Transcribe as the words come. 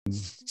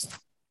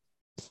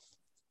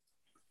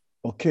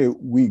Okay,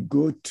 we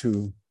go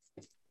to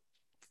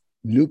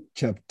Luke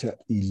chapter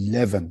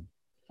 11.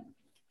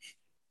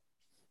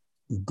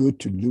 We go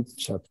to Luke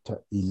chapter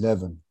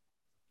 11.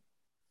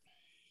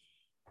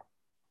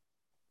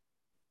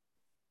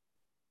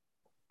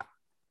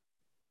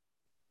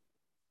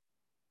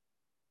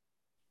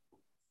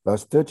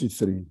 Verse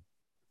 33.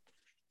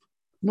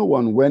 No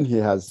one, when he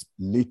has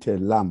lit a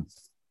lamp,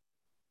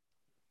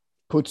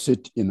 puts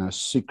it in a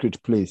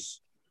secret place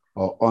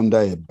or under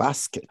a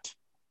basket,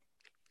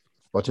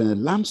 but in a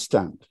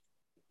lampstand,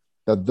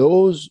 that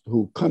those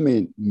who come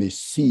in may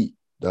see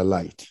the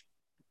light.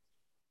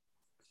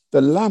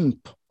 The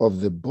lamp of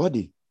the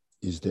body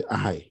is the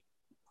eye.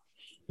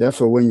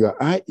 Therefore, when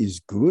your eye is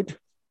good,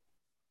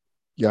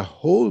 your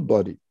whole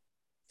body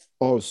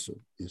also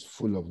is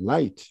full of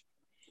light.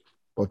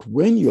 But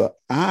when your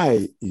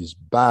eye is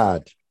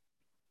bad,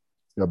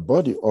 your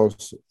body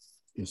also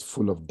is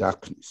full of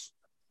darkness.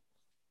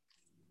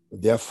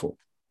 Therefore,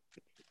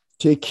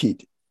 take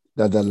heed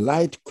that the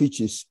light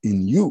which is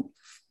in you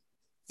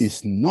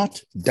is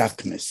not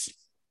darkness.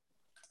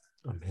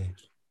 Amen.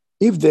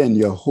 If then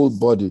your whole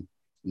body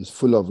is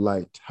full of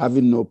light,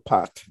 having no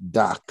part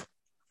dark,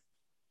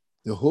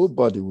 the whole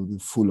body will be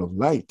full of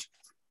light,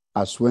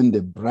 as when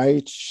the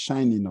bright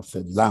shining of a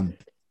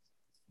lamp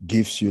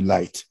gives you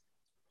light.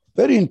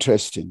 Very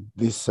interesting,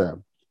 these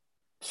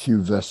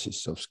few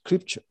verses of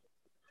scripture.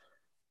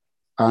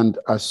 And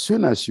as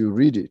soon as you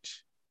read it,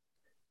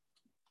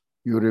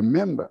 you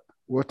remember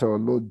what our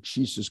Lord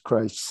Jesus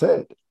Christ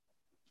said,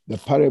 the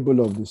parable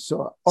of the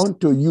sower.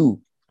 Unto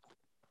you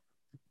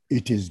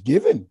it is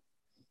given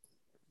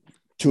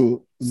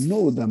to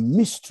know the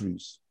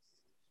mysteries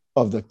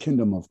of the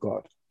kingdom of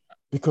God.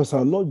 Because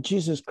our Lord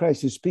Jesus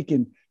Christ is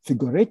speaking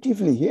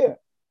figuratively here.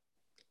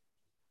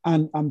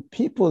 And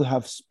people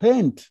have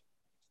spent,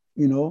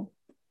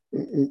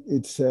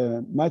 it's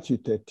Matthew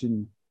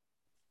 13,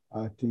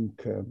 I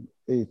think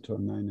 8 or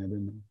 9, I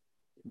don't know.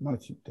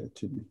 Matthew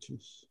 13 it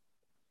is.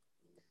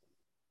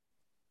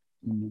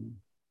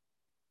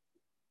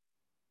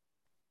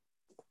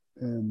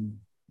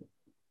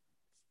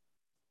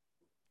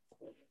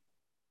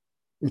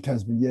 It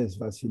has been, yes,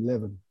 verse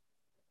 11.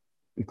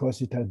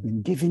 Because it has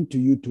been given to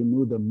you to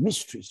know the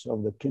mysteries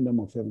of the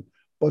kingdom of heaven.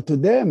 But to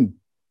them,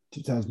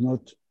 it has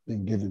not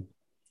been given.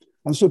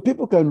 And so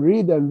people can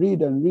read and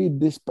read and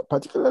read this,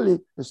 particularly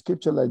a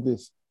scripture like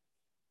this,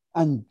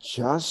 and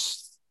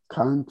just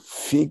can't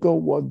figure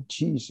what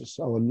Jesus,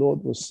 our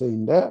Lord, was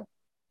saying there.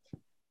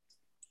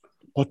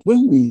 But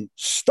when we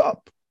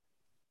stop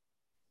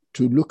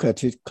to look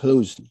at it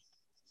closely,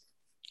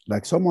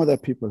 like some other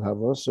people have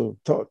also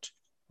taught,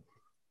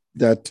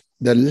 that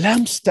the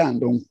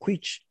lampstand on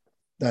which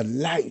the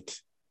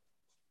light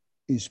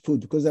is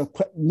put, because there are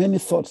quite many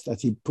thoughts that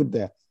he put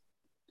there.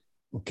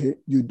 Okay,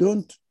 you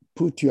don't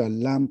put your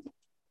lamp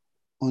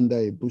under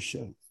a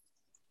bushel.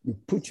 You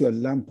put your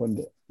lamp on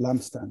the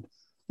lampstand.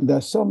 And there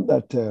are some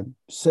that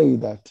say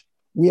that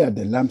we are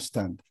the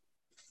lampstand.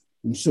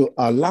 And so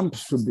our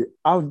lamps should be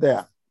out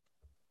there,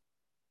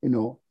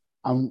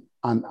 and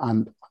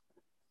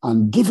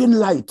giving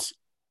light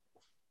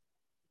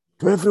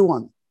to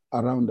everyone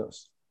around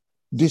us,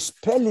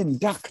 dispelling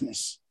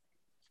darkness.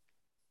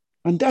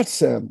 And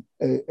that's a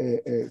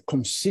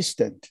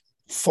consistent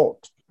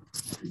thought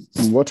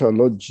in what our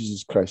Lord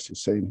Jesus Christ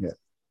is saying here.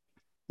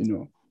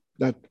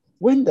 That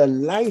when the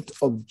light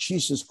of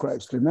Jesus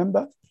Christ,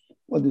 remember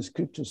what the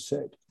scripture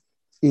said,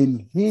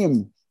 in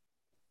him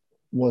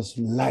was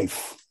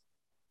life.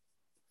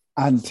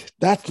 And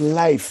that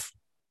life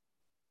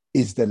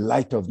is the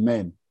light of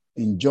men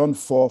in John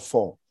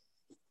 4:4.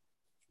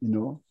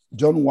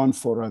 John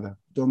 1:4 rather,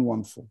 John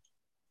 1:4.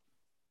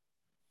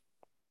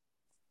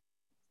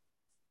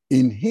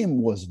 In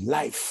him was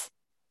life,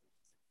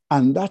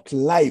 and that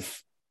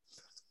life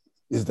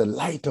is the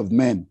light of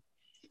men.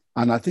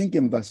 And I think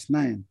in verse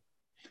 9,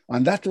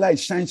 and that light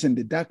shines in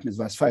the darkness,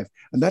 verse 5,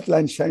 and that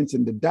light shines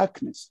in the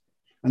darkness,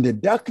 and the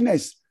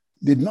darkness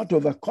did not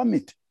overcome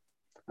it.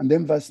 And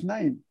then verse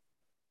 9,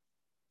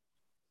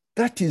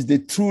 that is the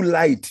true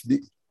light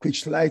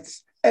which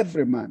lights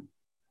every man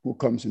who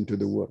comes into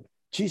the world.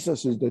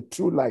 Jesus is the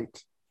true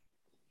light.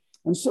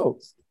 And so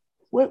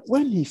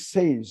when he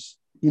says,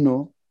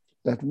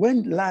 that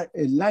when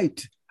a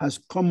light has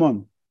come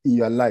on in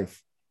your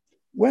life,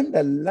 when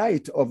the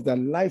light of the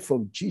life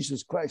of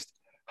Jesus Christ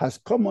has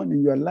come on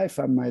in your life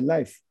and my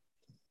life,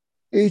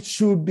 it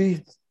should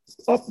be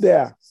up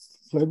there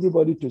for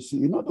everybody to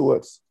see. In other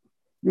words,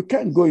 you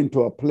can't go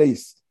into a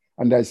place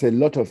and there's a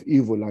lot of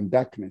evil and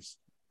darkness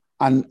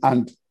and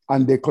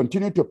they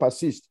continue to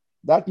persist.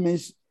 That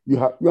means you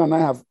and I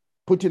have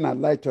put in a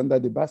light under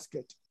the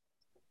basket.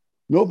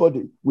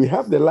 We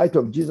have the light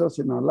of Jesus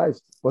in our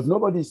lives, but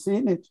nobody's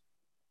seeing it.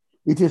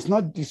 It is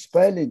not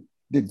dispelling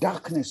the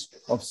darkness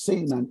of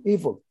sin and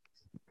evil.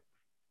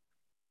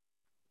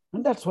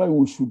 And that's why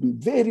we should be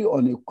very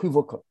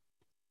unequivocal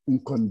in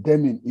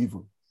condemning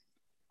evil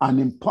and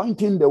in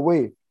pointing the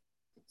way.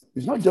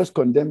 It's not just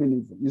condemning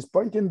evil, it's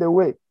pointing the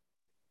way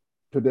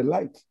to the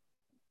light,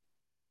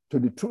 to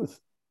the truth.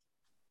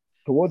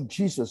 to what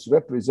Jesus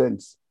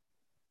represents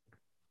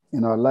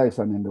in our lives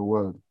and in the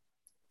world.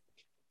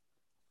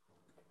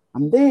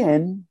 And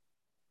then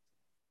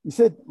he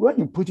said, when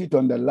you put it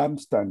on the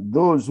lampstand,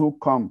 those who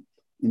come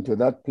into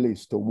that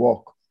place to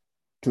walk,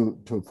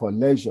 for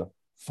leisure,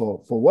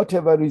 for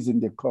whatever reason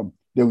they come,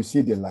 they will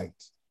see the light.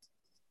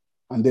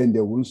 And then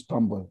they won't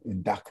stumble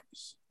in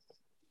darkness.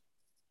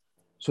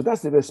 So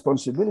that's the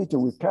responsibility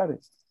we carry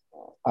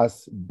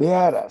as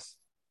bearers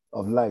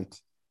of light,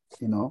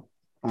 And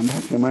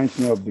that reminds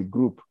me of the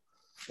group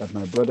that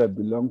my brother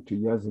belonged to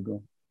years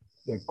ago.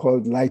 They're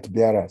called light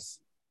bearers.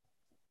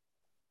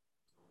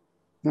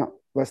 Now,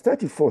 verse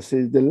 34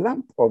 says, the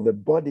lamp of the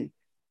body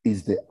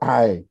is the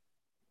eye.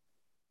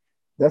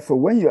 Therefore,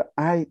 when your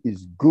eye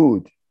is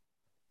good,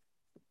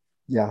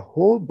 your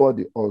whole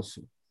body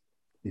also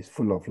is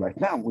full of light.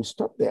 Now, we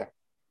stop there.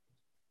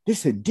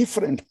 This is a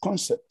different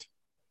concept.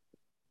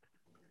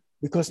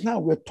 Because now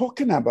we're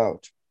talking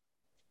about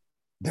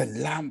the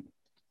lamp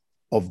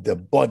of the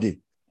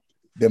body,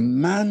 the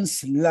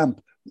man's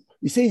lamp.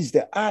 He says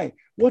the eye.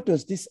 What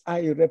does this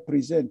eye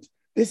represent?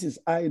 This is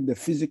eye in the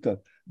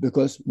physical,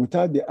 because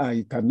without the eye,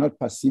 you cannot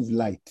perceive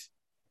light.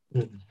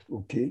 Mm-hmm.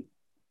 Okay?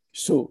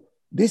 So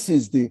this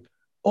is the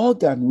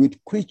organ with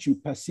which you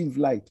perceive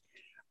light.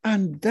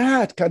 And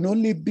that can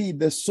only be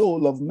the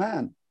soul of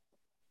man,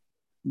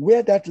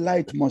 where that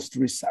light must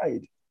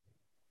reside,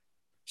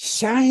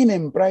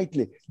 shining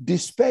brightly,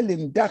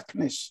 dispelling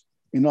darkness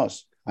in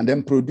us, and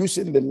then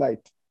producing the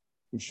light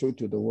to show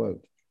to the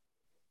world.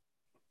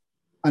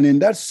 And in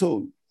that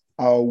soul,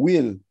 our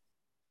will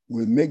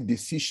make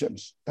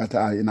decisions that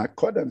are in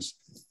accordance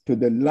to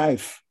the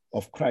life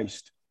of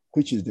Christ,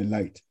 which is the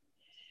light.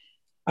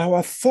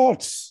 Our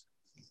thoughts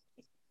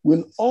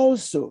will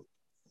also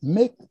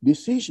make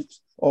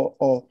decisions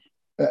or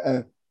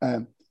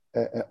be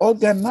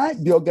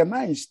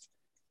organized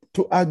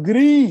to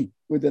agree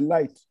with the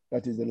light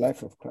that is the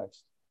life of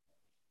Christ.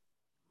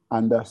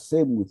 And the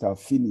same with our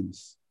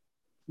feelings,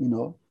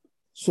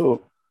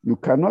 So you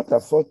cannot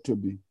afford to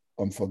be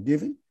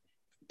unforgiving,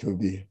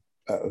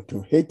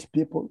 to hate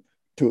people,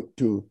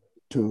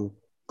 to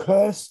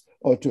curse,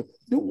 or to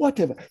do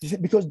whatever.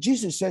 Because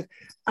Jesus said,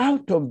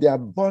 out of the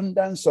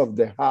abundance of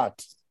the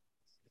heart,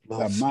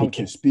 the mouth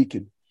is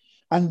speaking.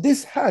 And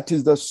this heart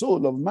is the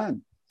soul of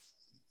man,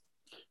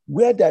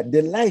 where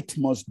the light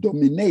must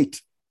dominate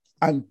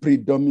and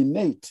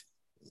predominate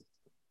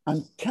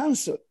and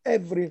cancel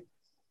every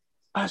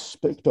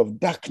aspect of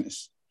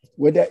darkness,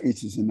 whether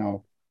it is in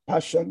our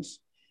passions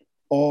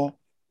or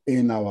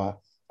in our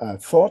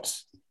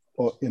thoughts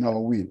or in our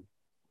will.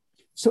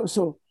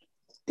 So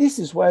this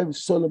is why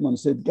Solomon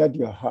said, guard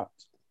your heart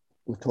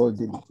with all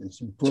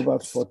diligence. In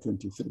Proverbs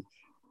 4:23,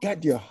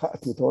 guard your heart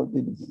with all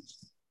diligence,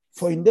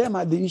 for in them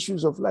are the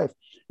issues of life.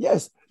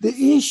 Yes,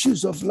 the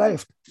issues of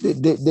life, they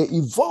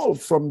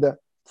evolve from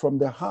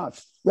the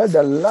heart, where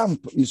the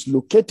lamp is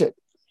located,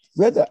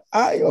 where the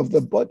eye of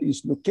the body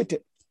is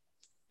located.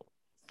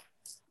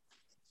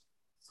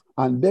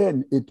 And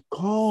then it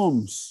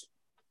comes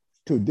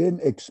to then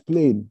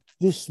explain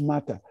this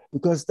matter,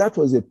 because that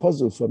was a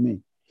puzzle for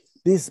me.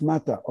 This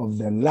matter of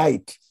the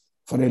light,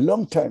 for a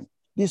long time,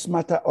 this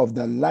matter of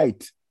the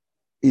light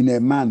in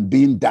a man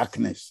being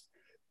darkness.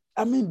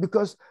 I mean,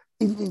 because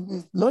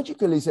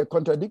logically it's a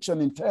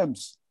contradiction in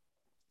terms.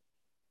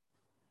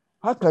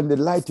 How can the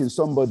light in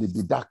somebody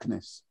be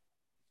darkness?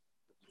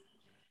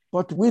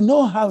 But we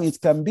know how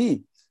it can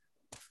be.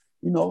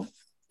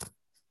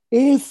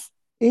 If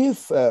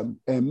a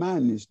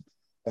man is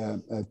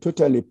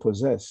totally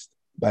possessed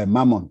by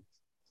mammon,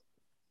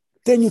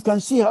 then you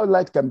can see how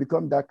light can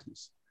become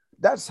darkness.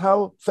 That's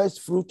how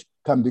first fruit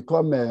can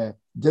become a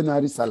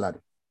January salary.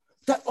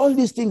 That all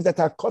these things that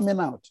are coming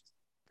out,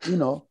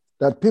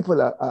 that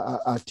people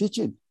are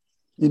teaching,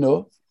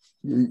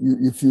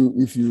 if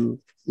you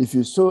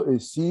sow a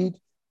seed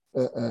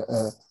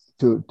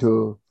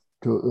to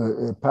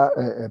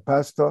a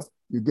pastor,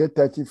 you get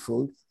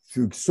 30-fold. If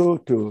you sow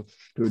to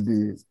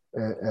the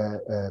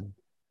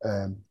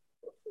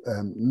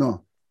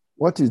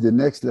what is the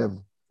next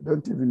level? I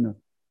don't even know.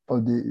 Or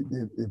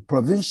the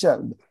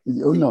provincial.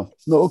 Oh, no,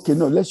 okay,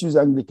 no, let's use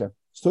Anglican.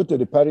 So to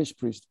the parish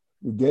priest,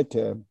 you get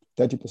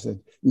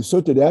 30%. You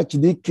sow to the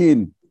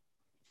archdeacon,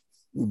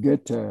 you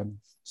get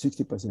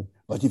 60%.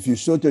 But if you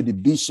sow to the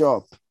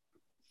bishop,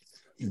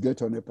 you get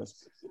 100%.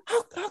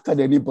 How can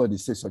anybody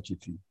say such a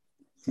thing?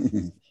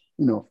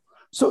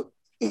 So,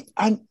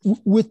 and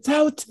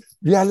without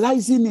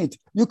realizing it,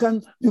 you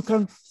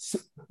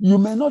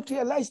may not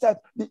realize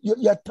that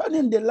you're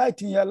turning the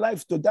light in your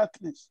life to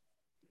darkness.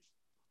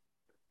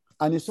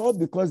 And it's all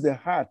because the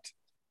heart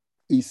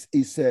is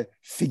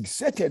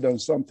fixated on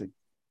something.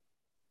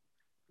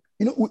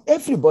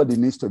 Everybody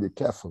needs to be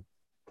careful.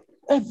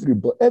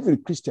 Every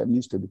Christian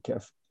needs to be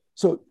careful.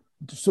 So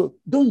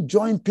don't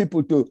join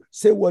people to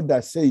say what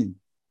they're saying.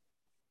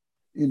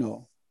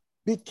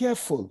 Be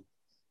careful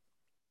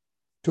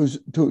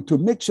to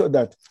make sure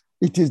that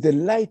it is the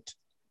light.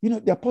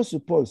 The Apostle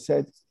Paul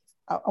said,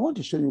 I want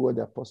to show you what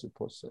the Apostle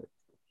Paul said.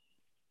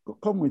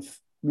 Come with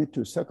me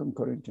to 2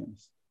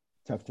 Corinthians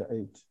chapter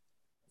 8.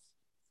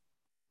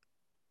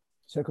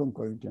 2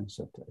 Corinthians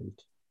chapter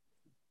 8.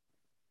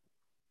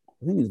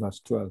 I think it's verse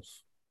 12.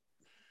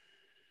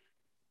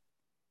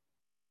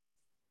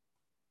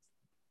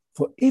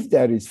 For if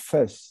there is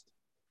first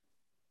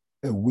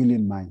a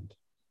willing mind,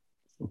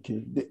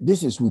 okay,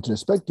 this is with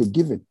respect to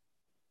giving.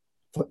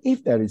 For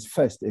if there is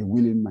first a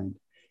willing mind,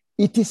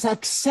 it is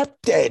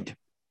accepted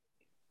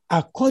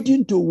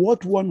according to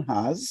what one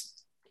has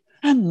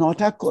and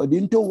not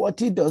according to what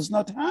he does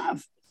not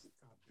have.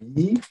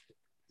 You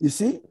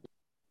see,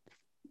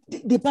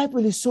 the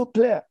Bible is so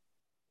clear.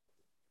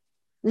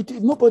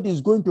 Nobody is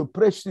going to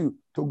press you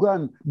to go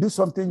and do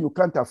something you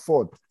can't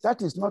afford.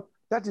 That is not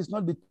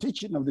the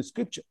teaching of the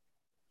scripture.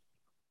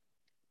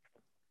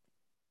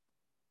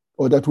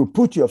 Or that will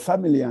put your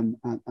family and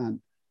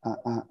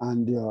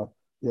your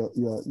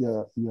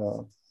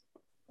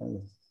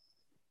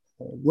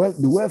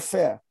the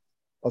welfare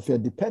of your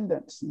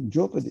dependents in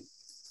jeopardy.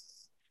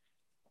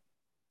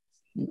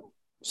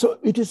 So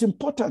it is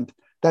important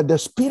that the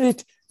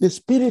spirit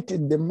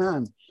in the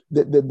man,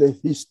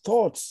 his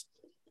thoughts,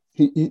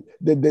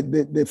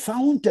 the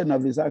fountain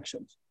of his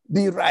actions,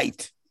 be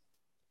right.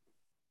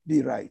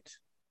 Be right.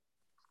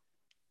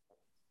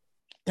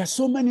 There's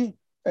so many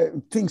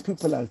things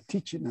people are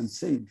teaching and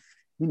saying,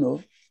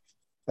 like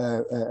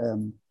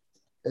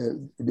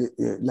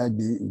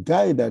the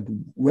guy that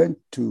went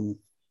to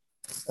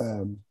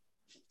 1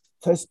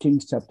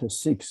 Kings chapter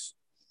 6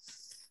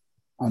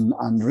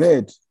 and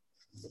read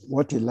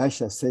what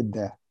Elisha said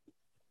there.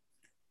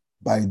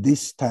 By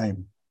this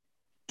time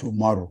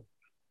tomorrow,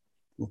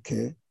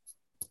 okay?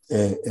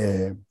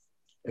 No,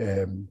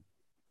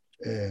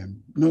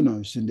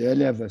 it's in the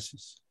earlier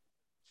verses.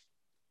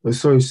 Oh,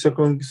 sorry,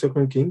 second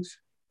Kings?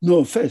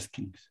 No, 1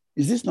 Kings.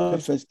 Is this not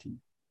 1 Kings?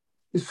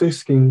 It's 1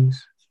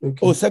 Kings. Okay.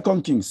 Oh,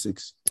 2 Kings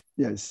 6.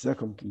 Yes,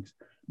 2 Kings.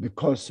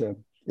 Because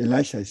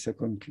Elisha is 2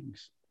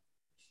 Kings.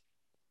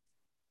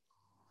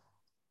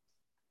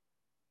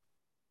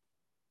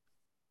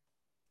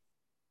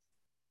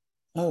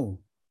 Oh.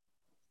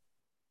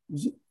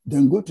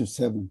 Then go to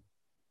 7.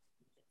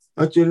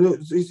 Actually, no,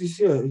 it's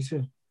here. It's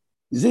here.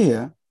 Is it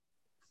here?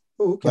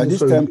 Oh, okay. By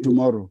this time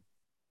tomorrow.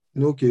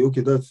 No,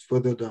 okay, that's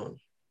further down.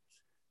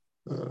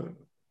 Okay.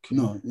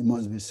 No, it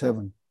must be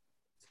 7.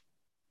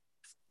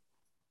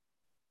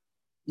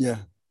 Yeah.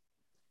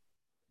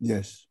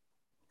 Yes.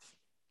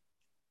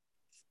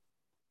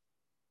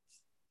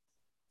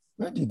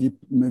 Where did he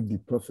make the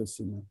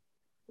prophecy now?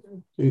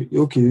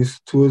 Okay, it's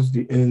towards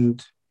the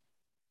end.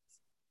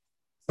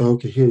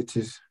 Okay, here it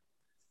is.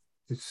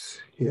 It's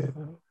here.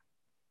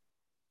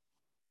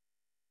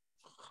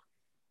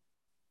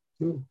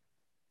 Oh.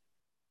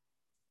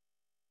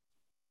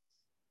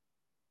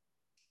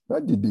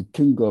 Where did the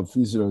king of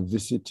Israel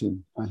visit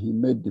him and he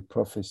made the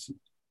prophecy?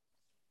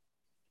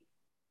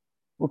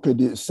 Okay,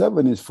 the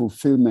 7 is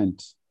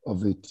fulfillment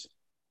of it.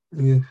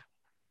 Yeah.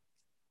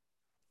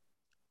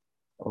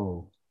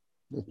 Oh,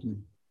 let me.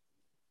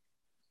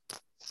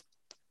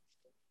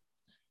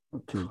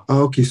 Okay.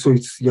 Okay, so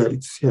it's here.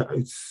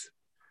 It's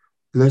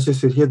Elisha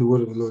said, hear the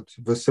word of the Lord.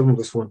 Verse 7,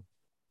 verse 1.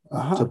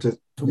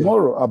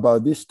 Tomorrow,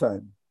 about this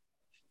time,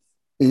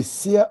 a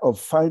seah of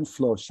fine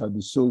flour shall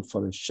be sold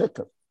for a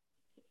shekel,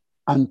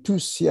 and 2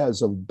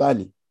 seahs of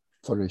barley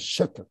for a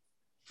shekel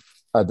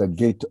at the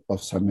gate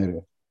of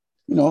Samaria.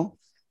 Now,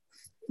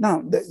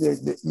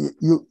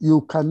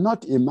 you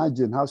cannot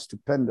imagine how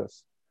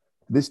stupendous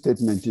this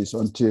statement is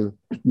until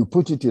you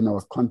put it in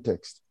our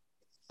context,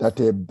 that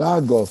a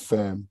bag of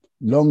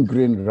long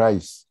grain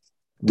rice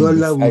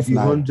dollar will be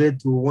 100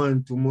 to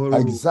 1 tomorrow.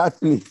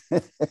 Exactly.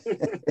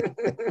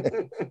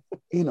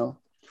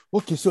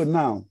 Okay, so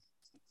now,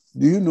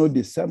 do you know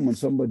the sermon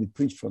somebody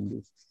preached from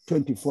this?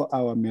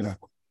 24-hour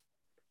miracle.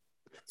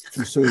 If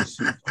you sow a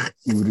seed,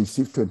 you will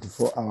receive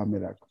 24-hour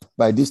miracle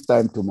by this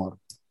time tomorrow.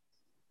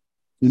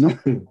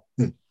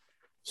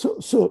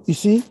 So you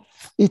see,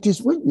 it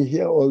is when you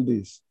hear all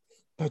this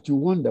that you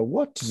wonder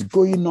what is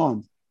going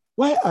on.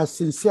 Why are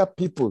sincere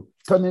people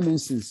turning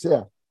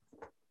insincere?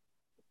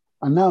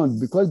 And now,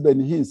 because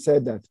Benny Hinn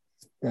said that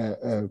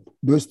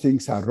those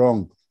things are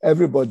wrong,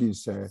 everybody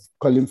is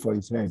calling for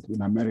his head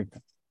in America.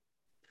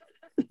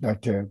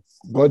 That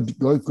God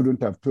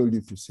couldn't have told you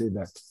to say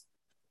that,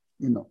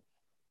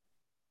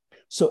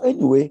 So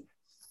anyway,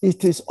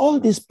 it is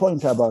all this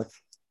point about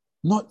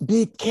not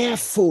be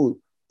careful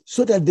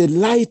so that the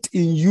light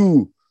in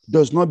you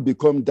does not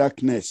become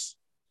darkness.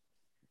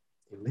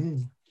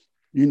 Amen.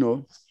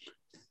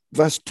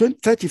 Verse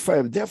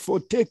 35,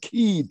 therefore take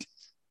heed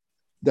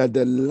that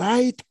the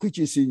light which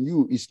is in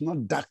you is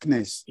not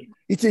darkness.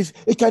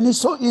 It can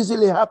so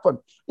easily happen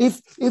if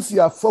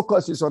your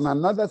focus is on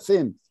another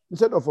thing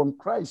instead of on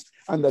Christ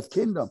and the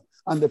kingdom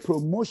and the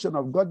promotion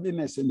of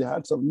godliness in the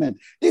hearts of men.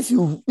 If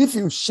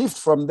you shift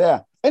from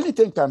there,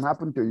 anything can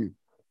happen to you.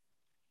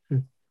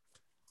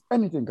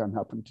 Anything can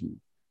happen to you.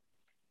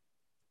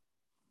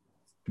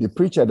 The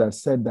preacher that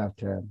said that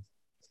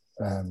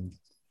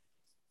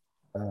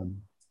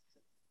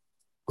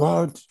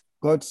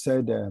God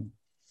said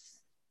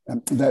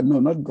that, no,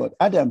 not God.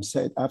 Adam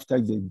said after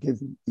they gave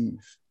him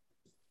Eve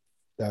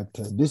that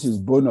this is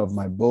bone of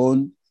my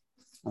bone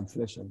and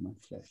flesh of my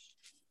flesh.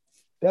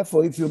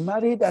 Therefore, if you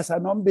married as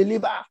an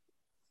unbeliever,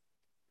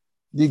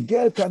 the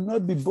girl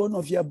cannot be bone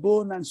of your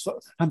bone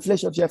and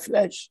flesh of your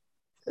flesh.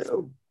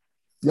 You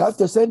have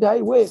to send her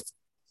away.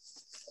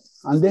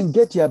 And then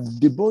get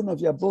the bone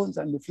of your bones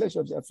and the flesh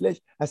of your flesh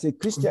as a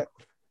Christian.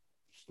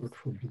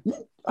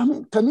 I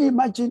mean, can you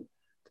imagine?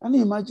 Can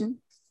you imagine?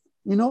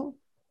 You know?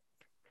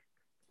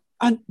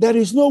 And there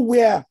is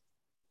nowhere,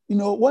 you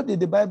know, what did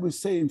the Bible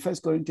say in 1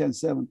 Corinthians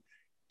 7?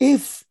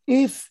 If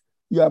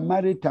you are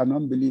married to an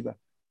unbeliever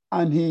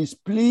and he is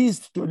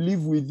pleased to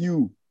live with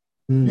you,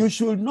 you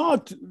should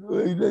not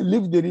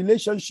leave the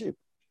relationship.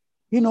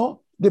 You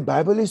know, the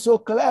Bible is so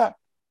clear.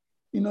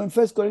 You know, in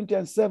 1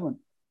 Corinthians 7.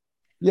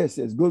 Yes,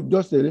 go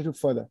just a little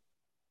further.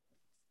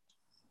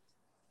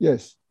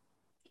 Yes.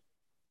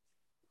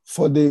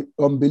 For the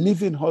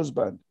unbelieving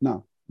husband.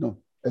 No,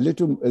 a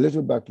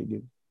little back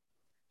again.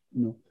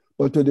 No.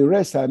 But to the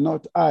rest are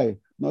not I,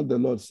 not the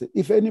Lord. Say,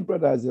 if any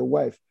brother has a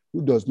wife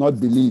who does not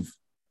believe,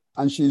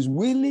 and she is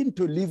willing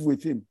to live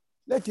with him,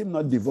 let him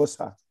not divorce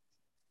her.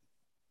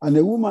 And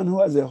a woman who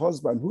has a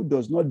husband who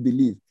does not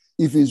believe,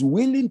 if he's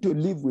willing to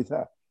live with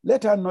her,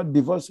 let her not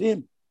divorce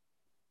him.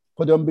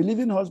 For the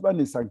unbelieving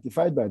husband is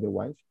sanctified by the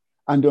wife,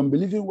 and the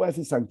unbelieving wife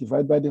is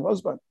sanctified by the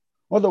husband.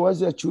 Otherwise,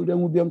 their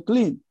children will be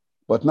unclean,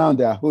 but now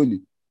they are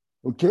holy.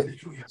 Okay?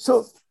 Hallelujah.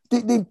 So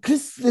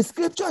the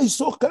scripture is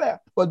so clear,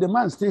 but the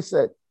man still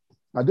said,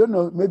 I don't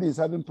know, maybe he's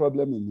having a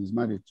problem in his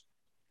marriage,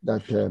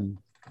 that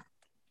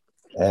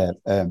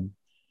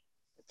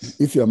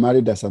if you're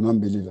married as an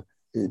unbeliever,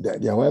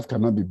 your wife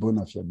cannot be bone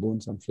of your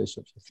bones and flesh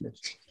of your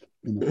flesh.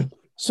 You know?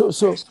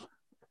 So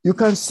you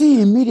can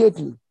see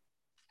immediately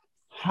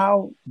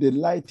how the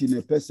light in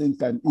a person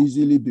can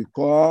easily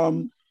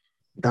become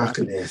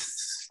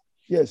darkness.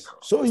 Yes,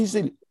 so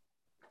easily.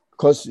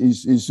 Because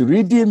he's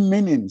reading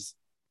meanings.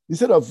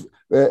 Instead of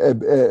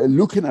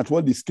looking at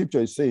what the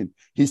scripture is saying,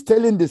 he's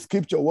telling the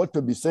scripture what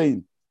to be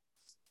saying.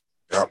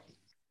 Yeah.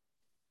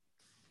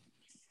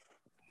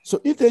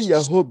 So if then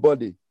your whole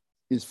body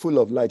is full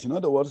of light, in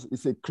other words,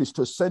 it's a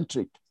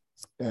Christocentric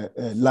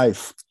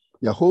life.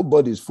 Your whole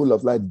body is full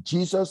of light.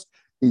 Jesus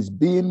is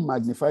being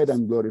magnified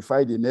and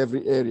glorified in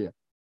every area.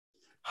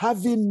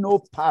 Having no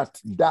part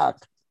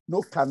dark,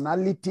 no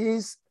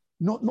carnalities,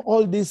 no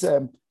all these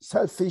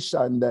selfish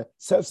and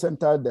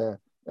self-centered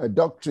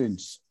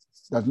doctrines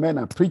that men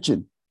are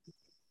preaching.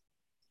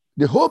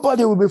 The whole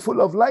body will be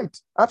full of light,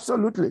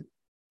 absolutely.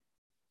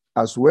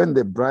 As when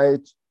the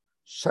bright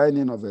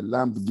shining of a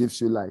lamp gives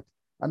you light.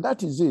 And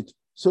that is it.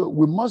 So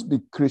we must be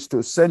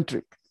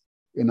Christocentric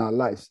in our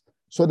lives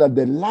so that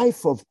the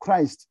life of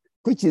Christ,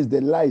 which is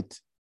the light,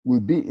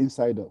 will be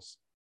inside us.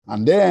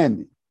 And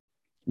then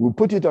we'll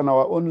put it on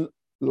our own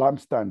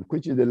lampstand,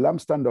 which is the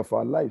lampstand of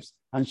our lives,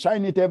 and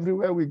shine it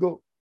everywhere we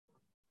go.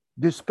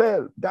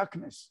 Dispel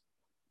darkness,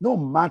 no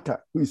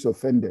matter who is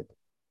offended.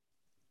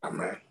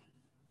 Amen.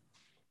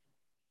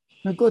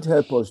 May God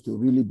help us to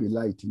really be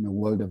light in a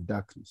world of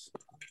darkness.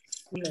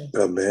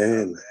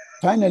 Amen.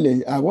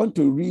 Finally, I want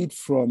to read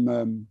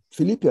from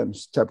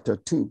Philippians chapter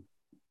 2,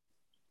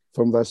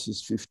 from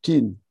verses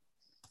 15.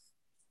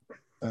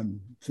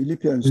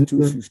 Philippians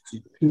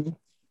 2:15.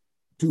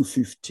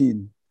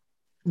 2:15.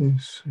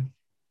 Yes.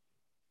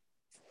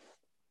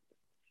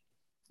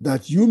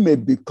 That you may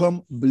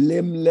become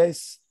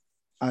blameless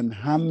and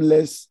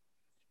harmless,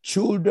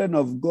 children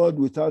of God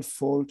without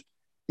fault,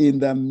 in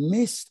the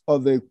midst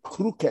of a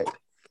crooked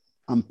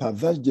and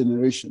perverse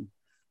generation,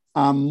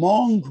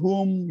 among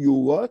whom you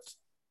what?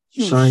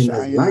 You shine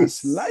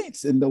as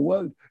lights in the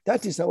world.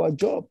 That is our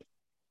job.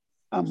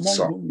 Among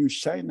whom you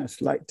shine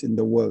as light in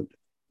the world.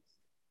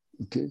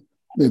 Okay.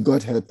 May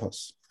God help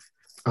us.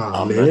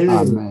 Amen.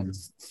 Amen.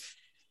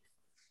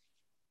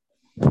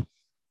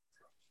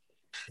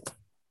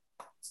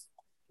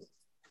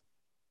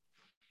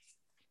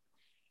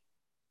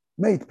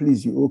 May it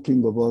please you, O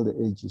King of all the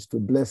ages, to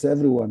bless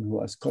everyone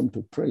who has come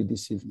to pray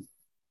this evening.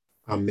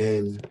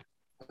 Amen.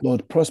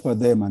 Lord, prosper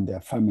them and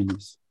their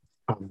families.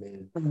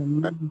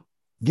 Amen.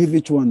 Give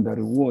each one the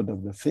reward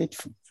of the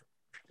faithful.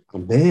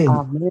 Amen.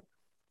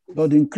 Lord, increase